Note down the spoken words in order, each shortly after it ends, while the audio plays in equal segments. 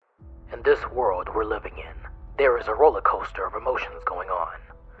In this world we're living in, there is a roller coaster of emotions going on.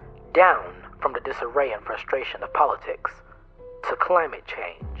 Down from the disarray and frustration of politics, to climate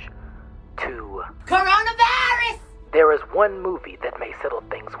change, to coronavirus! There is one movie that may settle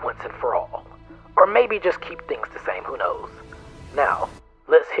things once and for all. Or maybe just keep things the same, who knows. Now,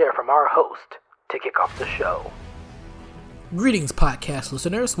 let's hear from our host to kick off the show. Greetings, podcast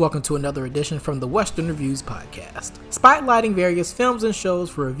listeners. Welcome to another edition from the Western Reviews podcast, spotlighting various films and shows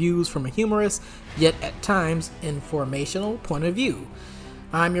for reviews from a humorous, yet at times informational point of view.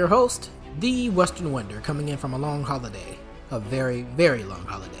 I'm your host, the Western Wonder, coming in from a long holiday. A very, very long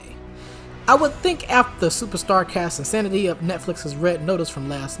holiday. I would think after the superstar cast insanity of Netflix's Red Notice from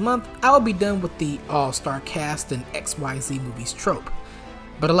last month, I would be done with the all-star cast and XYZ movies trope.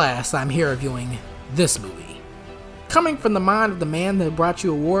 But alas, I'm here reviewing this movie. Coming from the mind of the man that brought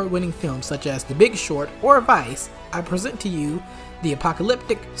you award-winning films such as The Big Short or Vice, I present to you the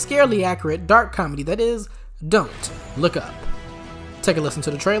apocalyptic, scarily accurate, dark comedy that is Don't Look Up. Take a listen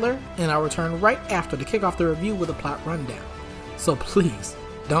to the trailer, and I'll return right after to kick off the review with a plot rundown. So please,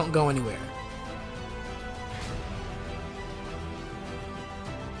 don't go anywhere.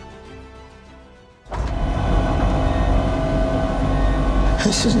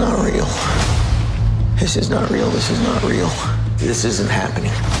 This is not real. This is not real. This is not real. This isn't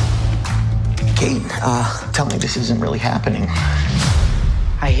happening. Kate, tell me this isn't really happening.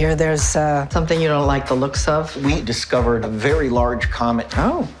 I hear there's something you don't like the looks of. We discovered a very large comet.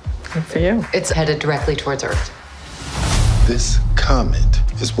 Oh, good for you. It's headed directly towards Earth. This comet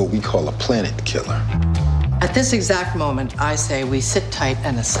is what we call a planet killer. At this exact moment, I say we sit tight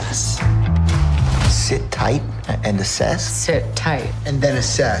and assess. Sit tight and assess? Sit tight. And then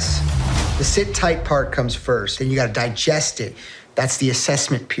assess. The sit tight part comes first, then you gotta digest it. That's the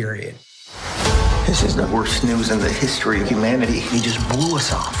assessment period. This is the worst news in the history of humanity. He just blew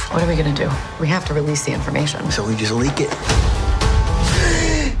us off. What are we gonna do? We have to release the information. So we just leak it.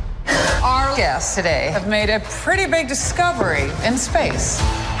 Our guests today have made a pretty big discovery in space.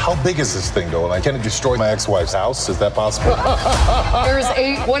 How big is this thing, though? Like, can it destroy my ex-wife's house? Is that possible? There's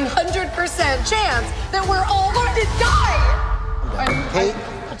a 100% chance that we're all going to die. Kate?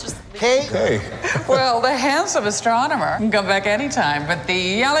 Hey. Well, the handsome astronomer can come back anytime, but the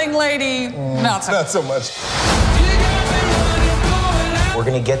yelling lady, not so. Not so much. We're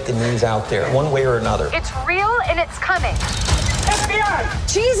gonna get the news out there, one way or another. It's real and it's coming.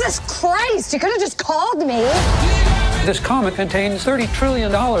 FBI! Jesus Christ, you could have just called me. This comet contains $30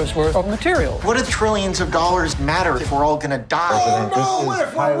 trillion worth of material. What do trillions of dollars matter if we're all gonna die? Oh no, what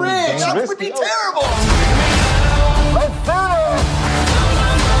if we're rich? That would be terrible!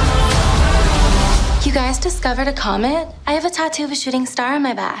 You guys discovered a comet? I have a tattoo of a shooting star on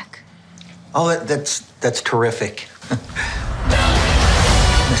my back. Oh, that's terrific.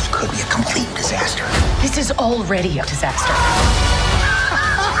 This could be a complete disaster. This is already a disaster.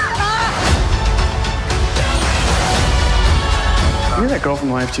 You know that girl from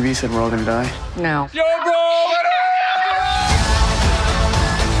Live TV said we're all gonna die? No. Yo, bro!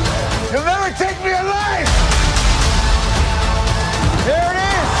 You'll never take me alive! There it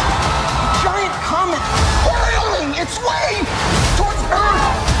is! Giant comet hurling its way towards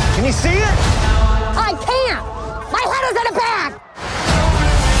Earth! Can you see it? I can't. My head is in a bag.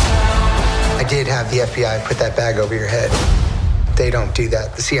 I did have the FBI put that bag over your head. They don't do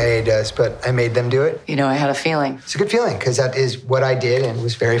that. The CIA does, but I made them do it. You know, I had a feeling. It's a good feeling, because that is what I did, and it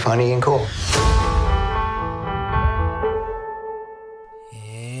was very funny and cool.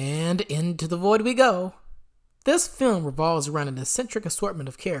 And into the void we go. This film revolves around an eccentric assortment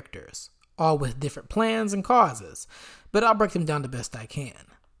of characters, all with different plans and causes, but I'll break them down the best I can.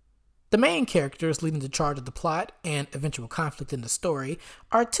 The main characters leading the charge of the plot and eventual conflict in the story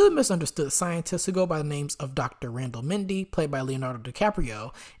are two misunderstood scientists who go by the names of Dr. Randall Mindy, played by Leonardo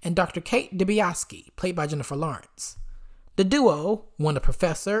DiCaprio, and Dr. Kate Dibiasky, played by Jennifer Lawrence. The duo, one a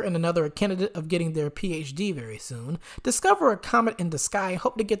professor and another a candidate of getting their PhD very soon, discover a comet in the sky and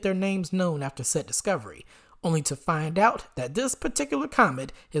hope to get their names known after said discovery, only to find out that this particular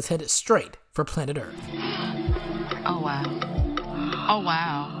comet is headed straight for planet Earth. Oh, wow. Oh,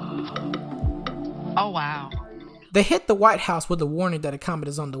 wow. Oh, wow. They hit the White House with a warning that a comet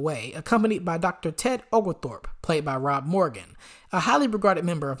is on the way, accompanied by Dr. Ted Oglethorpe, played by Rob Morgan, a highly regarded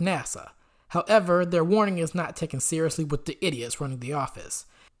member of NASA. However, their warning is not taken seriously with the idiots running the office.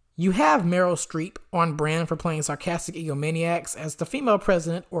 You have Meryl Streep, on brand for playing sarcastic egomaniacs, as the female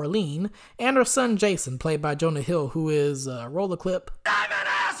president, Orlean, and her son Jason, played by Jonah Hill, who is, roll a clip. I'm an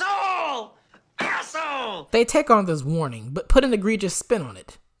asshole! Asshole! They take on this warning, but put an egregious spin on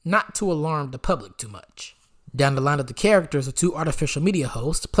it, not to alarm the public too much. Down the line of the characters are two artificial media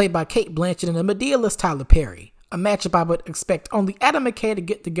hosts, played by Cate Blanchett and a Medea-less Tyler Perry, a matchup I would expect only Adam McKay to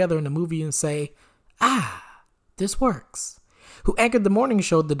get together in a movie and say, this works, who anchored the morning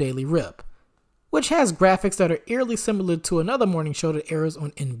show The Daily Rip, which has graphics that are eerily similar to another morning show that airs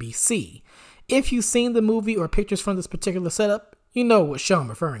on NBC. If you've seen the movie or pictures from this particular setup, you know what show I'm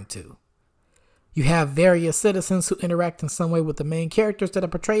referring to. You have various citizens who interact in some way with the main characters that are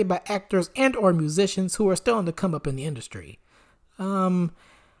portrayed by actors and or musicians who are still on the come up in the industry.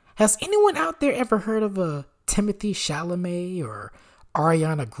 Has anyone out there ever heard of a Timothy Chalamet or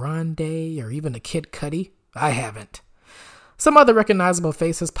Ariana Grande or even a Kid Cudi? I haven't. Some other recognizable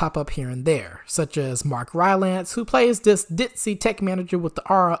faces pop up here and there, such as Mark Rylance, who plays this ditzy tech manager with the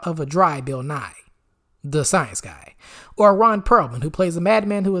aura of a dry Bill Nye, the science guy, or Ron Perlman, who plays a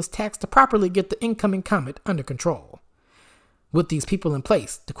madman who is taxed to properly get the incoming comet under control. With these people in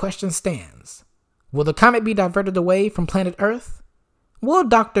place, the question stands: will the comet be diverted away from planet Earth? Will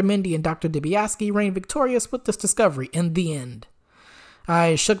Dr. Mindy and Dr. DiBiase reign victorious with this discovery in the end?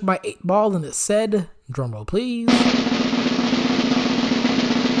 I shook my 8-ball and it said, drumroll please,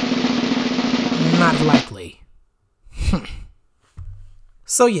 not likely.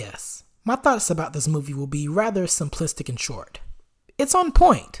 So yes, my thoughts about this movie will be rather simplistic and short. It's on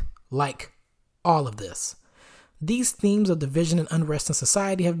point, like all of this. These themes of division and unrest in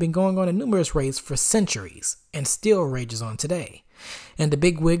society have been going on in numerous ways for centuries, and still rages on today. And the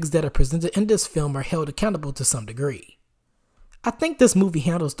bigwigs that are presented in this film are held accountable to some degree. I think this movie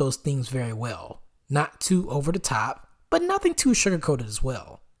handles those themes very well. Not too over the top, but nothing too sugar-coated as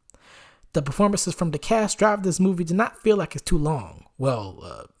well. The performances from the cast drive this movie to not feel like it's too long.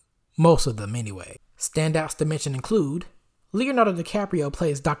 Well, most of them anyway. Standouts to mention include Leonardo DiCaprio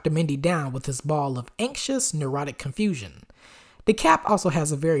plays Dr. Mindy down with his ball of anxious, neurotic confusion. DiCap also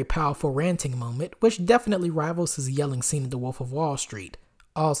has a very powerful ranting moment, which definitely rivals his yelling scene in The Wolf of Wall Street,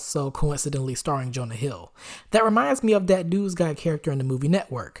 also coincidentally starring Jonah Hill. That reminds me of that News Guy character in the movie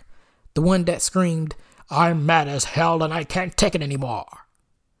Network, the one that screamed, "I'm mad as hell and I can't take it anymore."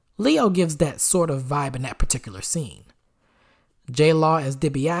 Leo gives that sort of vibe in that particular scene. J-Law as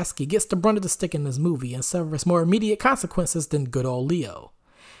DiBiase gets the brunt of the stick in this movie and suffers more immediate consequences than good old Leo.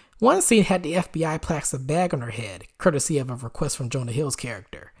 One scene had the FBI plaques a bag on her head, courtesy of a request from Jonah Hill's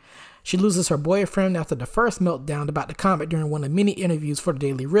character. She loses her boyfriend after the first meltdown about the comet during one of many interviews for the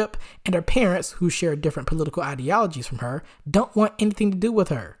Daily Rip, and her parents, who share different political ideologies from her, don't want anything to do with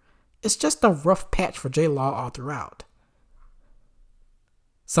her. It's just a rough patch for J-Law all throughout.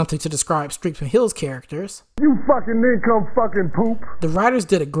 Something to describe Streep and Hill's characters. You fucking income fucking poop. The writers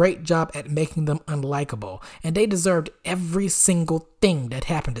did a great job at making them unlikable, and they deserved every single thing that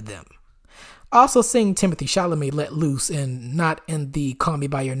happened to them. Also, seeing Timothy Chalamet let loose, and not in the call me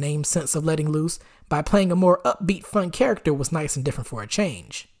by your name sense of letting loose, by playing a more upbeat, fun character was nice and different for a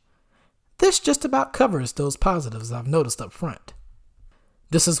change. This just about covers those positives I've noticed up front.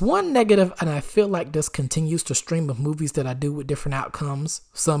 This is one negative, and I feel like this continues the stream of movies that I do with different outcomes.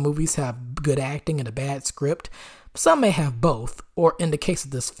 Some movies have good acting and a bad script. Some may have both, or in the case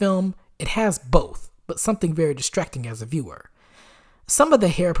of this film, it has both, but something very distracting as a viewer. Some of the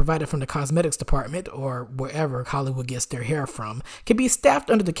hair provided from the cosmetics department, or wherever Hollywood gets their hair from, can be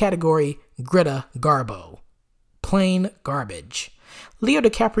staffed under the category Greta Garbo. Plain garbage. Leo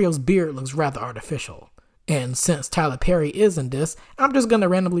DiCaprio's beard looks rather artificial. And since Tyler Perry is in this, I'm just gonna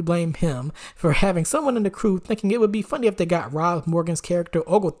randomly blame him for having someone in the crew thinking it would be funny if they got Rob Morgan's character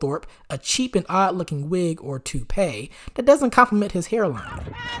Oglethorpe a cheap and odd looking wig or toupee that doesn't complement his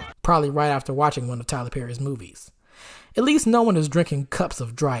hairline. Probably right after watching one of Tyler Perry's movies. At least no one is drinking cups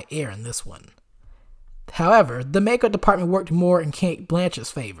of dry air in this one. However, the makeup department worked more in Cate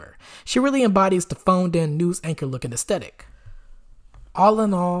Blanchett's favor. She really embodies the phoned-in news anchor looking aesthetic. All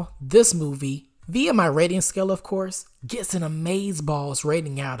in all, this movie, via my rating scale of course, gets an amazeballs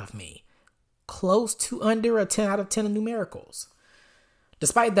rating out of me. Close to under a 10 out of 10 in numericals.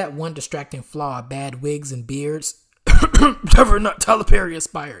 Despite that one distracting flaw of bad wigs and beards, never not Tyler Perry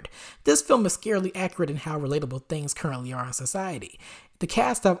inspired, this film is scarily accurate in how relatable things currently are in society. The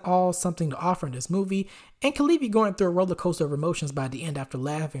cast have all something to offer in this movie, and can leave you going through a roller coaster of emotions by the end after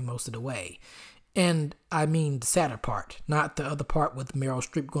laughing most of the way. And I mean the sadder part, not the other part with Meryl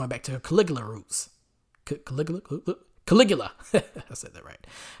Streep going back to her Caligula roots. Caligula. I said that right.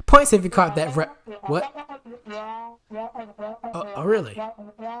 Points if you caught that what? Oh, really?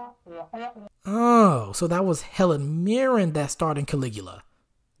 Oh, so that was Helen Mirren that starred in Caligula.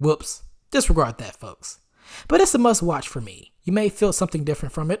 Whoops. Disregard that, folks. But it's a must-watch for me. You may feel something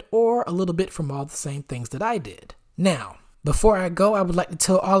different from it, or a little bit from all the same things that I did. Now, Before I go, I would like to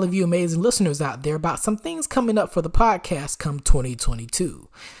tell all of you amazing listeners out there about some things coming up for the podcast come 2022.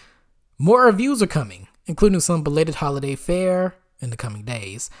 More reviews are coming, including some belated holiday fare in the coming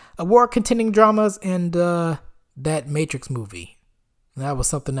days, award-contending dramas, and that Matrix movie. That was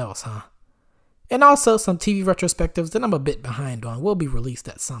something else, huh? And also some TV retrospectives that I'm a bit behind on will be released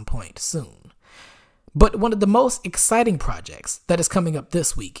at some point soon. But one of the most exciting projects that is coming up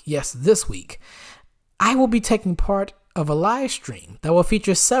this week, yes, this week, I will be taking part of a live stream that will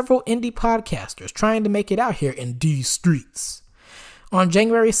feature several indie podcasters trying to make it out here in these streets. On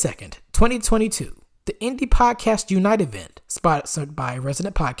January 2nd, 2022, the Indie Podcast Unite event, sponsored by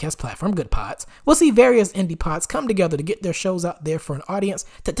resident podcast platform Good Pods, will see various indie pods come together to get their shows out there for an audience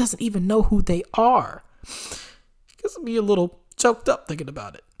that doesn't even know who they are. This will be a little choked up thinking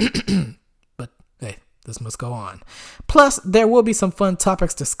about it. But hey, this must go on. Plus, there will be some fun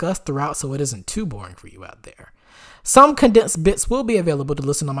topics discussed throughout so it isn't too boring for you out there. Some condensed bits will be available to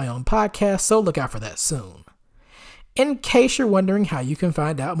listen on my own podcast, so look out for that soon. In case you're wondering how you can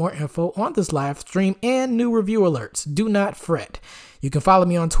find out more info on this live stream and new review alerts, do not fret. You can follow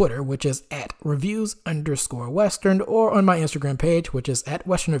me on Twitter, which is @reviews_western, or on my Instagram page, which is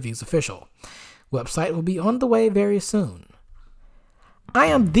 @WesternReviewsOfficial. Website will be on the way very soon. I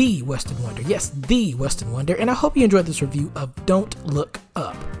am the Weston Wonder, yes, the Weston Wonder, and I hope you enjoyed this review of Don't Look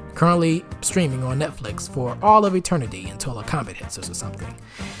Up, currently streaming on Netflix for all of eternity until a comet hits us or something.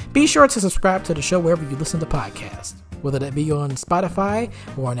 Be sure to subscribe to the show wherever you listen to podcasts, whether that be on Spotify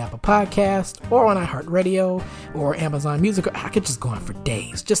or on Apple Podcasts or on iHeartRadio or Amazon Music. I could just go on for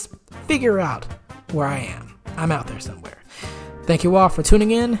days. Just figure out where I am. I'm out there somewhere. Thank you all for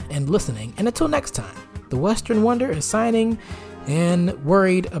tuning in and listening, and until next time, the Western Wonder is signing and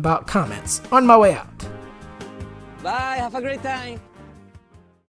worried about comments on my way out. Bye, have a great time.